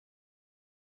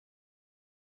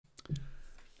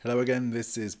Hello again,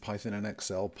 this is Python and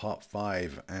Excel part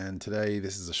 5, and today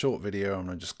this is a short video and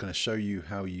I'm just going to show you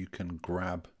how you can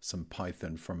grab some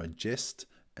Python from a gist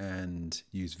and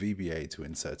use VBA to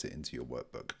insert it into your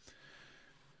workbook.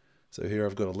 So here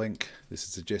I've got a link. This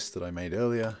is a gist that I made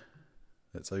earlier.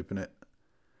 Let's open it.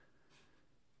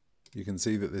 You can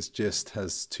see that this gist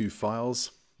has two files.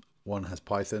 One has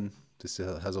Python. This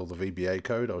has all the VBA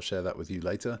code. I'll share that with you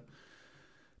later.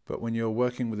 But when you're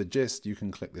working with a gist, you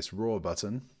can click this raw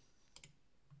button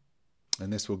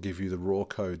and this will give you the raw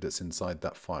code that's inside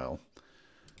that file.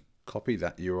 Copy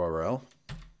that URL,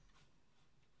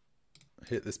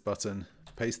 hit this button,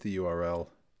 paste the URL,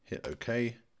 hit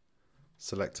OK,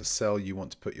 select a cell you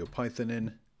want to put your Python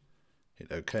in, hit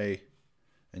OK,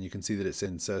 and you can see that it's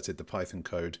inserted the Python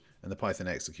code and the Python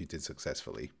executed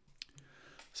successfully.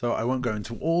 So I won't go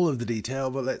into all of the detail,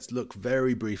 but let's look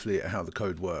very briefly at how the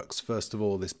code works. First of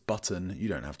all, this button, you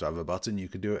don't have to have a button. You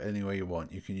can do it any way you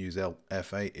want. You can use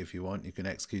F8 if you want. You can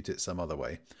execute it some other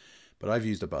way. But I've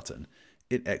used a button.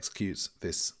 It executes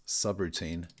this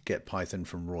subroutine, get Python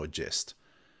from raw gist.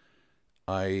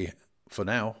 For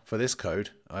now, for this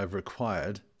code, I've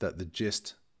required that the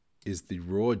gist is the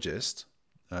raw gist.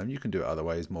 You can do it other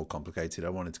ways, more complicated. I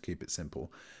wanted to keep it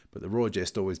simple. But the raw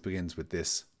gist always begins with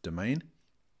this domain.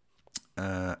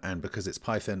 And because it's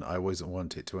Python, I always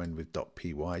want it to end with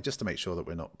 .py, just to make sure that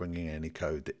we're not bringing any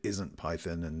code that isn't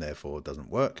Python and therefore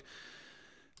doesn't work.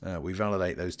 We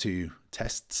validate those two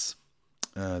tests.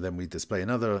 Then we display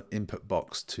another input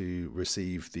box to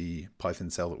receive the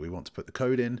Python cell that we want to put the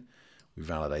code in. We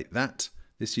validate that.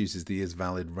 This uses the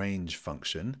isValidRange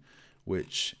function,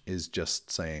 which is just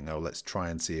saying, oh, let's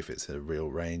try and see if it's a real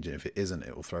range. And if it isn't,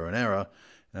 it will throw an error.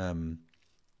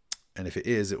 And if it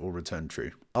is, it will return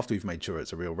true. After we've made sure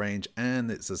it's a real range and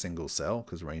it's a single cell,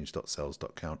 because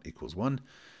range.cells.count equals 1,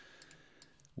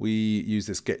 we use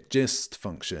this getGist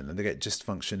function. And the getGist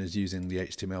function is using the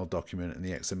HTML document and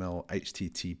the XML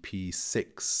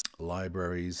HTTP6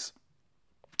 libraries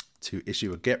to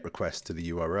issue a GET request to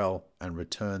the URL and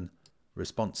return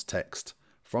response text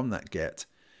from that GET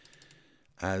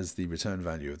as the return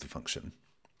value of the function.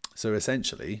 So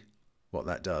essentially, what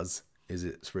that does is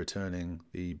it's returning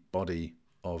the body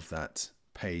of that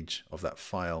page, of that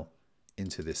file,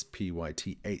 into this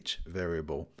pyth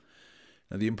variable.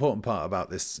 Now the important part about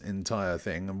this entire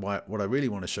thing, and what I really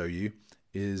want to show you,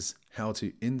 is how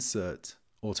to insert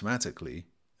automatically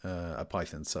a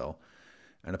Python cell.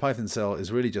 And a Python cell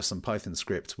is really just some Python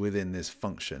script within this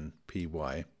function py.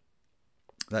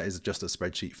 That is just a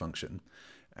spreadsheet function.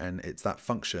 And it's that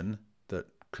function that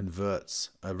converts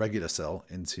a regular cell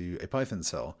into a Python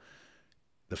cell.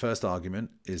 The first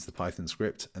argument is the Python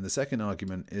script, and the second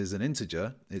argument is an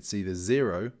integer. It's either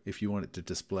 0 if you want it to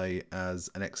display as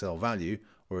an Excel value,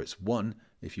 or it's 1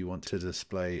 if you want to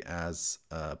display as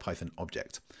a Python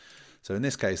object. So in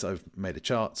this case, I've made a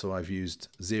chart, so I've used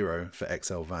 0 for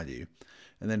Excel value.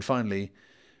 And then finally,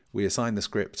 we assign the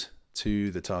script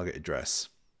to the target address.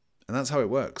 And that's how it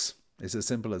works. It's as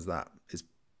simple as that. It's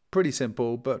pretty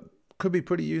simple, but could be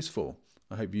pretty useful.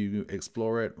 I hope you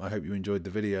explore it. I hope you enjoyed the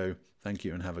video. Thank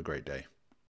you and have a great day.